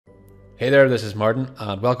Hey there, this is Martin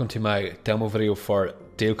and welcome to my demo video for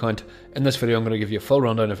DealCount. In this video I'm going to give you a full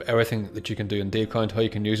rundown of everything that you can do in DealCount, how you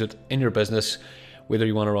can use it in your business, whether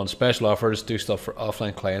you want to run special offers, do stuff for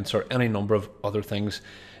offline clients or any number of other things.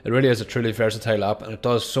 It really is a truly versatile app and it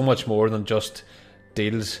does so much more than just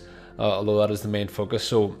deals, although that is the main focus.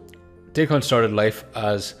 So DealCount started life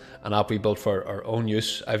as an app we built for our own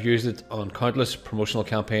use. I've used it on countless promotional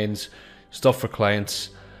campaigns, stuff for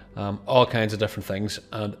clients, all kinds of different things,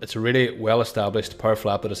 and it's a really well established,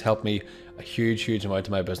 powerful app that has helped me a huge amount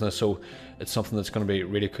in my business. So it's something that's going to be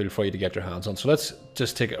really cool for you to get your hands on. So let's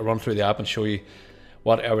just take a run through the app and show you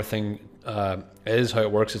what everything is, how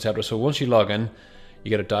it works, etc. So once you log in, you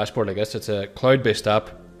get a dashboard like this. It's a cloud-based app.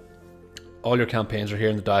 All your campaigns are here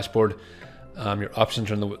in the dashboard. Your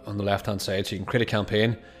options are on the left hand side, so you can create a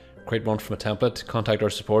campaign, create one from a template, contact our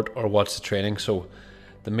support, or watch the training. So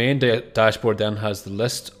the main dashboard then has the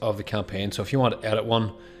list of the campaign. So if you want to edit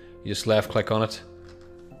one, you just left click on it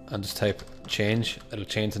and just type change. It'll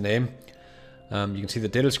change the name. You can see the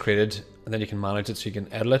data is created, and then you can manage it. So you can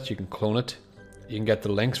edit it, you can clone it, you can get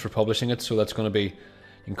the links for publishing it. So that's going to be,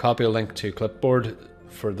 you can copy a link to clipboard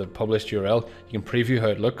for the published URL. You can preview how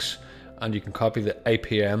it looks, and you can copy the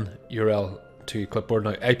IPN URL to clipboard.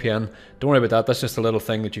 Now IPN, don't worry about that. That's just a little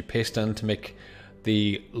thing that you paste in to make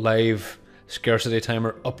the live scarcity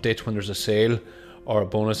timer update when there's a sale or a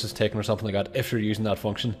bonus is taken or something like that, if you're using that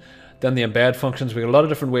function. Then the embed functions, we got a lot of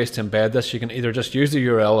different ways to embed this. You can either just use the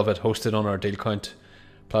URL of it hosted on our DealCount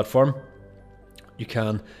platform. You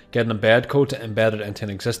can get an embed code to embed it into an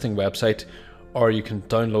existing website, or you can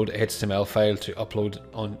download a HTML file to upload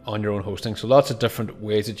on your own hosting. So lots of different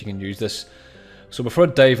ways that you can use this. So before I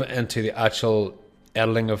dive into the actual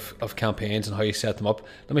editing of campaigns and how you set them up,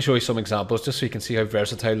 let me show you some examples just so you can see how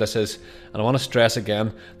versatile this is. And I want to stress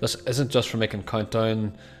again, this isn't just for making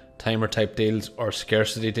countdown timer type deals or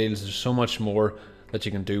scarcity deals. There's so much more that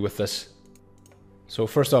you can do with this. So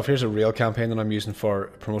first off, here's a real campaign that I'm using for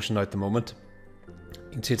promotion now at the moment.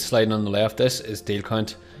 You can see it sliding on the left. This is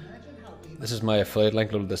DealCount. This is my affiliate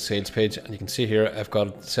link loaded to the sales page, and you can see here I've got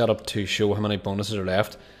it set up to show how many bonuses are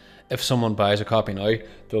left. If someone buys a copy now, there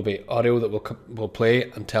will be audio that will play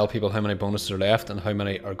and tell people how many bonuses are left and how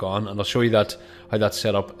many are gone. And I'll show you how that's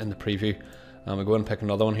set up in the preview. We'll go ahead and pick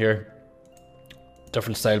another one here.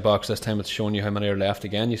 Different style box. This time it's showing you how many are left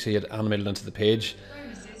again. You see it animated into the page.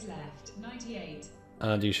 Bonuses left, 98.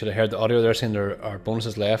 And you should have heard the audio there saying there are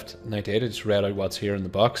bonuses left, 98. It just read out what's here in the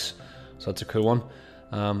box. So that's a cool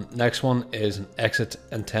one. Next one is an exit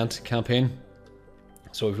intent campaign.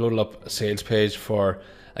 So we've loaded up a sales page for,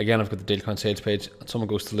 again, I've got the DealCount sales page, and someone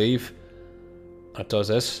goes to leave, and it does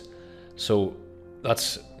this. So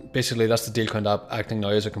that's the DealCount app acting now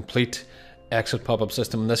as a complete exit pop-up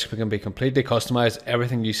system. And this can be completely customized.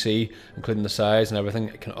 Everything you see, including the size and everything,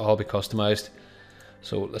 it can all be customized.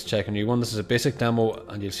 So let's check a new one. This is a basic demo,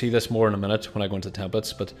 and you'll see this more in a minute when I go into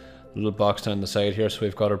templates, but a little box down the side here. So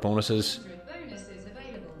we've got our bonuses. Bonuses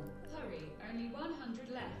available. Hurry, only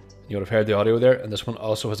 100 left. You would have heard the audio there, and this one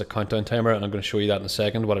also has a countdown timer, and I'm going to show you that in a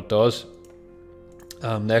second, what it does.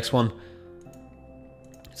 Next one,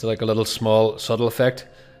 it's like a little small subtle effect.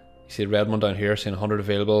 You see the red one down here saying 100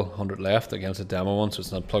 available, 100 left. Again, it's a demo one, so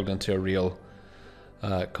it's not plugged into a real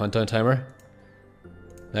countdown timer.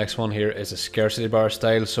 Next one here is a scarcity bar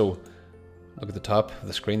style. So look at the top of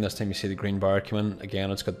the screen. This time you see the green bar come in. Again,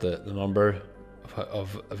 it's got the number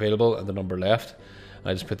of available and the number left. And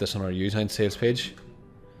I just put this on our Usehind sales page.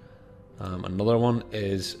 Another one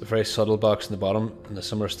is a very subtle box in the bottom in a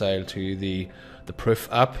similar style to the Proof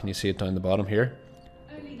app, and you see it down the bottom here.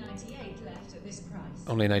 Only 98 left at this price.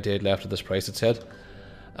 Only 98 left at this price, it said.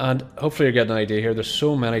 And hopefully you're getting an idea here. There's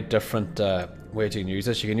so many different ways you can use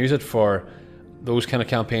this. You can use it for those kind of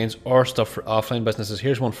campaigns or stuff for offline businesses.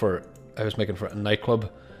 Here's one I was making for a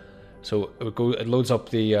nightclub. So it loads up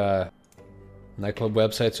the nightclub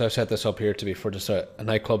website. So I've set this up here to be for just a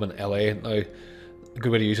nightclub in LA. Now, a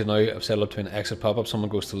good way to use it now, I've set it up to an exit pop-up. Someone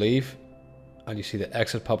goes to leave, and you see the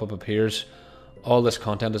exit pop-up appears. All this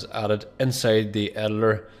content is added inside the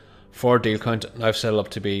editor for DealCount. Now I've set it up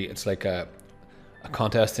to be, it's like a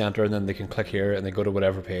contest to enter, and then they can click here and they go to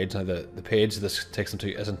whatever page. Now the page this takes them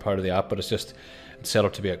to isn't part of the app, but it's set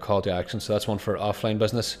up to be a call to action. So that's one for offline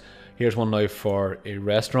business. Here's one now for a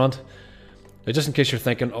restaurant. Now just in case you're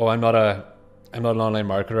thinking, oh, I'm not an online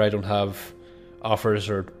marketer, I don't have offers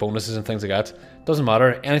or bonuses and things like that. Doesn't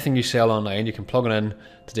matter. Anything you sell online, you can plug it in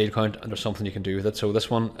to DealCount, and there's something you can do with it. So this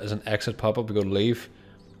one is an exit pop-up. We go to leave.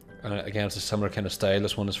 Again, it's a similar kind of style.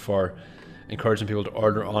 This one is for encouraging people to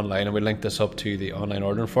order online, and we link this up to the online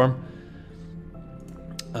ordering form.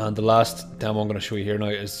 And the last demo I'm going to show you here now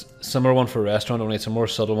is a similar one for a restaurant, only it's a more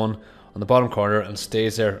subtle one on the bottom corner and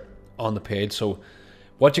stays there on the page. So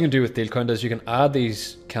what you can do with DealCount is you can add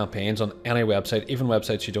these campaigns on any website, even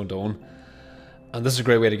websites you don't own. And this is a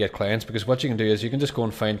great way to get clients, because what you can do is you can just go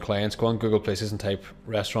and find clients, go on Google Places and type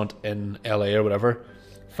restaurant in LA or whatever,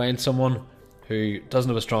 find someone who doesn't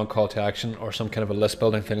have a strong call to action or some kind of a list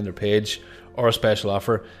building thing on their page or a special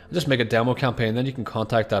offer, and just make a demo campaign. Then you can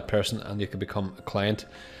contact that person and you can become a client.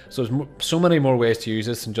 So there's so many more ways to use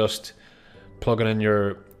this than just plugging in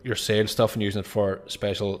your sales stuff and using it for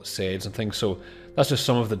special sales and things. So that's just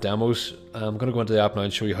some of the demos. I'm going to go into the app now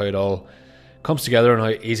and show you how it all comes together and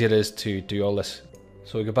how easy it is to do all this.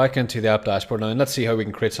 So we go back into the app dashboard now, and let's see how we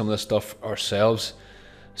can create some of this stuff ourselves.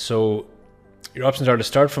 So your options are to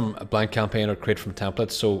start from a blank campaign or create from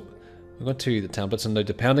templates. So we're going to the templates, and now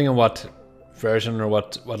depending on what version or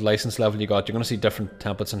what license level you got, you're going to see different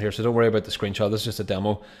templates in here. So don't worry about the screenshot, this is just a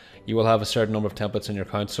demo. You will have a certain number of templates in your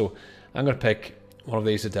account. So I'm going to pick one of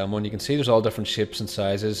these to demo, and you can see there's all different shapes and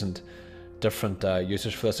sizes and different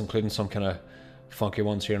uses for this, including some kind of funky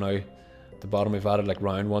ones here now. At the bottom we've added like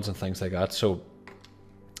round ones and things like that. So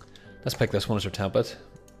let's pick this one as our template.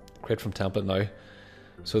 Create from template now.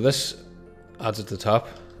 So this adds at the top.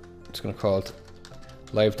 I'm just going to call it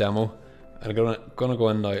live demo, and I'm going to go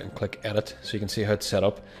in now and click edit so you can see how it's set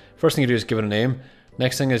up. First thing you do is give it a name.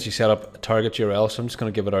 Next thing is you set up a target URL. So I'm just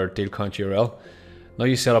going to give it our DealCount URL. Now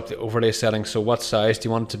you set up the overlay settings. So what size do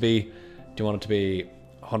you want it to be? Do you want it to be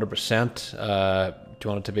 100%? Do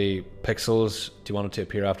you want it to be pixels? Do you want it to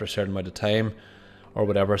appear after a certain amount of time or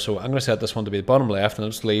whatever? So I'm going to set this one to be the bottom left, and I'll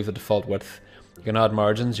just leave the default width. You can add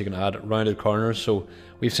margins, you can add rounded corners. So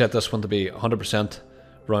we've set this one to be 100%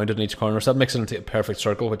 rounded in each corner. So that makes it into a perfect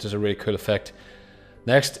circle, which is a really cool effect.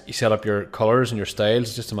 Next, you set up your colors and your styles.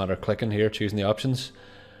 It's just a matter of clicking here, choosing the options.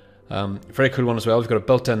 Very cool one as well. We've got a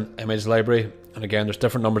built-in image library, and again, there's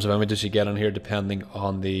different numbers of images you get in here depending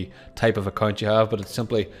on the type of account you have. But it's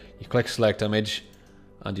simply you click select image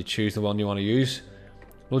and you choose the one you want to use.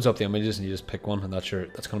 Loads up the images and you just pick one, and that's going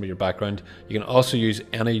to be your background. You can also use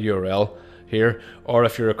any URL here, or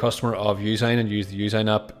if you're a customer of Usign and use the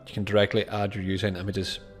Usign app, you can directly add your Usign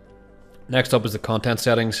images. Next up is the content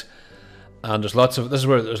settings, and this is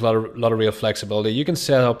where there's a lot of real flexibility. You can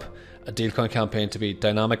set up a DealCount campaign to be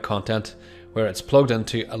dynamic content where it's plugged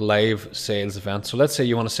into a live sales event. So let's say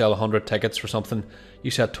you want to sell 100 tickets for something.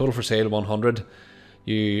 You set total for sale 100.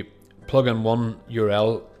 You plug in one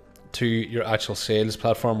URL to your actual sales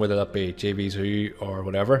platform, whether that be JVZoo or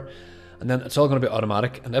whatever, and then it's all going to be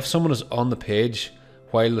automatic. And if someone is on the page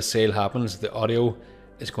while the sale happens, the audio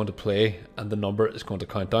is going to play and the number is going to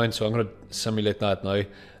count down. So I'm going to simulate that now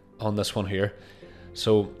on this one here.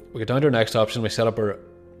 So we go down to our next option. We set up our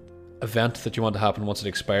event that you want to happen once it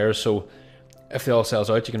expires. So if the all sells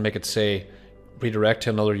out, you can make it say redirect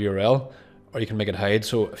to another URL, or you can make it hide.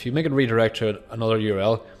 So if you make it redirect to another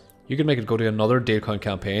URL, you can make it go to another DealCount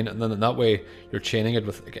campaign, and then in that way you're chaining it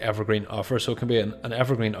with like evergreen offer. So it can be an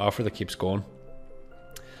evergreen offer that keeps going.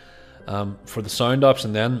 For the sound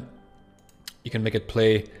option, then you can make it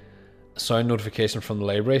play a sound notification from the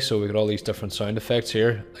library. So we got all these different sound effects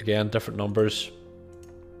here. Again, different numbers.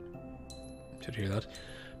 Should you hear that?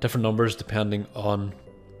 Different numbers depending on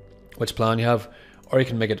which plan you have, or you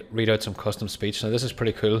can make it read out some custom speech. Now this is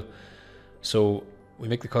pretty cool. So we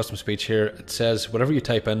make the custom speech here. It says whatever you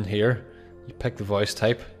type in here, you pick the voice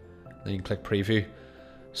type, then you can click preview.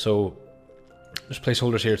 So there's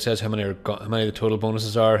placeholders here. It says how many the total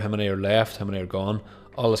bonuses are, how many are left, how many are gone,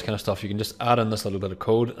 all this kind of stuff. You can just add in this little bit of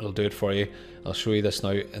code, it'll do it for you. I'll show you this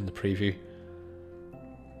now in the preview.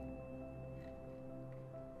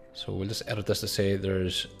 So we'll just edit this to say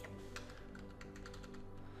there's,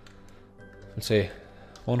 let's say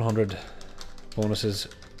 100 bonuses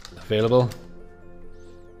available,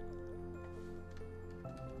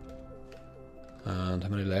 and how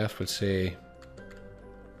many left. We'll say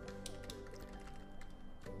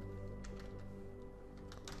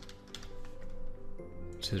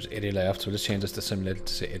there's 80 left, so we'll just change this to simulate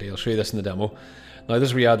to say 80. I'll show you this in the demo. Now this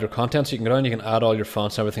is where you add your content, so you can go down, you can add all your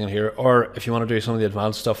fonts and everything in here, or if you want to do some of the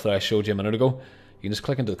advanced stuff that I showed you a minute ago, you can just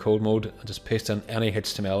click into the code mode and just paste in any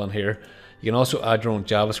HTML in here. You can also add your own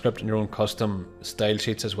JavaScript and your own custom style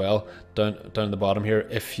sheets as well down at the bottom here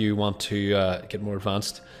if you want to get more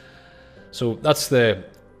advanced. So that's this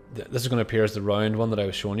is going to appear as the round one that I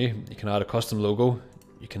was showing you. You can add a custom logo,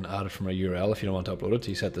 you can add it from a URL if you don't want to upload it.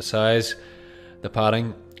 You set the size, the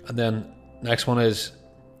padding, and then next one is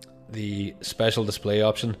the special display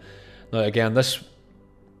option. Now again, this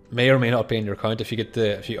may or may not be in your account. If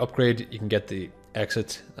you upgrade, you can get the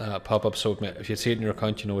exit pop-up. So if you see it in your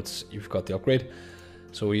account, you know you've got the upgrade.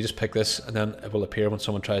 So you just pick this and then it will appear when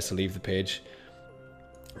someone tries to leave the page.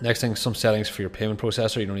 Next thing, some settings for your payment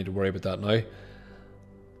processor. You don't need to worry about that now.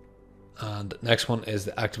 And next one is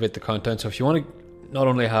to activate the countdown. So if you want to not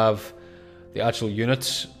only have the actual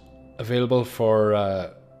units available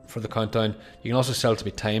for the countdown, you can also set it to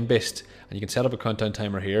be time based, and you can set up a countdown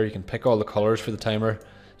timer here. You can pick all the colors for the timer,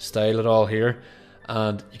 style it all here,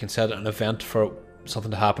 and you can set an event for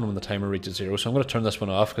something to happen when the timer reaches 0. So I'm going to turn this one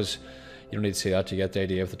off because you don't need to see that. You get the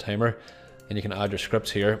idea of the timer. And you can add your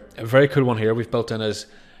scripts here. A very cool one here we've built in is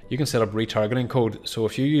you can set up retargeting code. So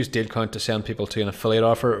if you use DealCount to send people to an affiliate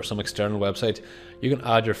offer or some external website, you can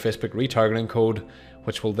add your Facebook retargeting code,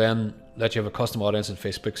 which will then let you have a custom audience in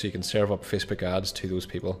Facebook, so you can serve up Facebook ads to those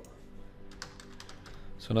people.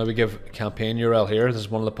 So now we give a campaign URL here. This is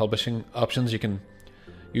one of the publishing options. You can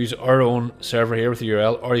use our own server here with the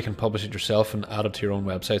URL, or you can publish it yourself and add it to your own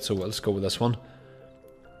website. So let's go with this one.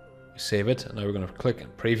 Save it, and now we're going to click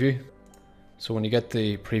preview. So when you get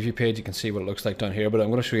the preview page, you can see what it looks like down here, but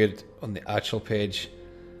I'm going to show you it on the actual page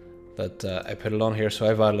that I put it on here. So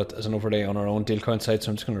I've added it as an overlay on our own DealCount site,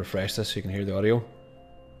 so I'm just going to refresh this so you can hear the audio.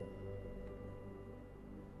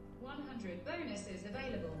 100 bonuses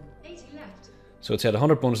available, 80 left. So it said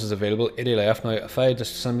 100 bonuses available, 80 left. Now if I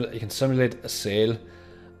just you can simulate a sale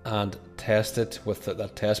and test it with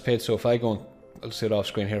that test page. So if I go and, I'll see it off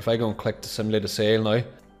screen here, if I go and click to simulate a sale now,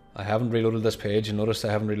 I haven't reloaded this page. You notice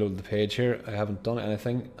I haven't reloaded the page here. I haven't done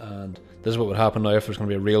anything, and this is what would happen now if there's going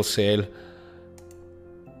to be a real sale.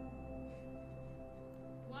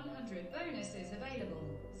 100 bonuses available,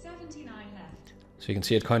 79 left. So you can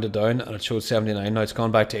see it counted down and it showed 79. Now it's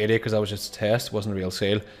gone back to 80 because that was just a test, it wasn't a real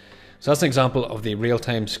sale. So that's an example of the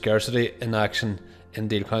real-time scarcity in action in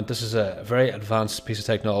DealCount. This is a very advanced piece of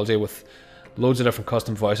technology with loads of different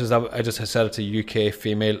custom voices. I just set it to UK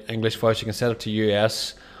female English voice. You can set it to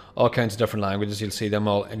US, all kinds of different languages. You'll see them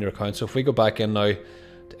all in your account. So if we go back in now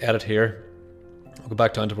to edit here, we'll go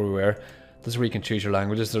back down to where we were. This is where you can choose your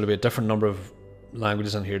languages. There'll be a different number of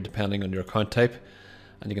languages in here depending on your account type,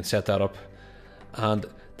 and you can set that up. And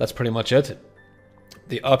that's pretty much it.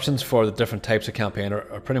 The options for the different types of campaign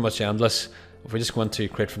are pretty much endless. If we just go into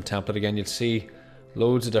create from template again, you'll see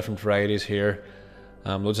loads of different varieties here,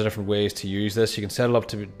 loads of different ways to use this. You can set it up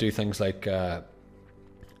to do things like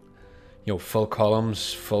full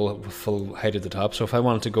columns, full height at the top. So if I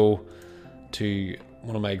wanted to go to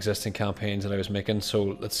one of my existing campaigns that I was making,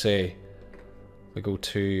 so let's say we go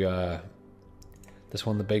to this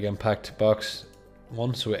one, the big impact box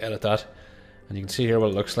one, so we edit that, and you can see here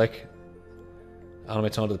what it looks like.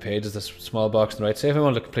 Animates onto the page is this small box on the right. Say if I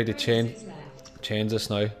wanted to completely change this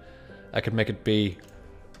now, I could make it be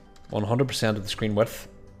 100% of the screen width,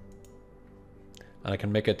 and I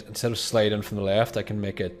can make it, instead of slide in from the left, I can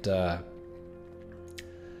make it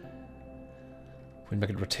we'll make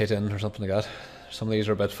it rotate in or something like that. Some of these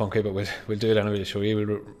are a bit funky, but we'll do it anyway to show you.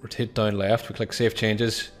 We'll rotate down left, we click save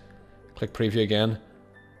changes, click preview again,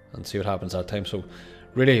 and see what happens that time. So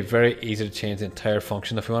really very easy to change the entire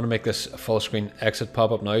function. If we want to make this a full screen exit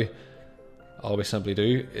pop-up now, all we simply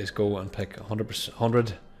do is go and pick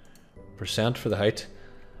 100% for the height,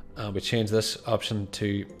 and we change this option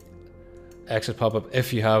to exit pop-up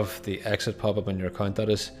if you have the exit pop-up in your account, that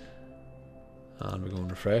is, and we go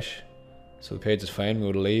and refresh. So the page is fine. We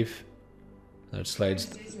go to leave, and it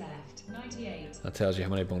slides. Left, 98. That tells you how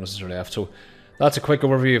many bonuses are left. So that's a quick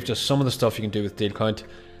overview of just some of the stuff you can do with DealCount.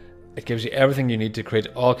 It gives you everything you need to create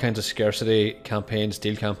all kinds of scarcity campaigns,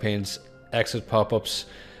 deal campaigns, exit pop-ups,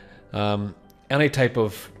 any type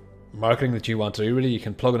of marketing that you want to do. Really, you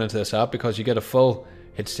can plug it into this app because you get a full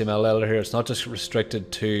HTML editor here. It's not just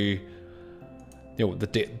restricted to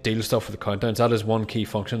the deal stuff with the countdowns. That is one key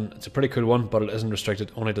function. It's a pretty cool one, but it isn't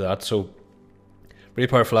restricted only to that. So really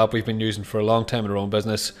powerful app we've been using for a long time in our own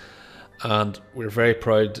business, and we're very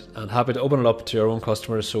proud and happy to open it up to our own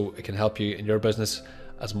customers so it can help you in your business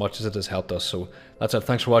as much as it has helped us. So that's it.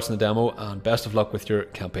 Thanks for watching the demo, and best of luck with your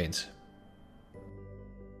campaigns.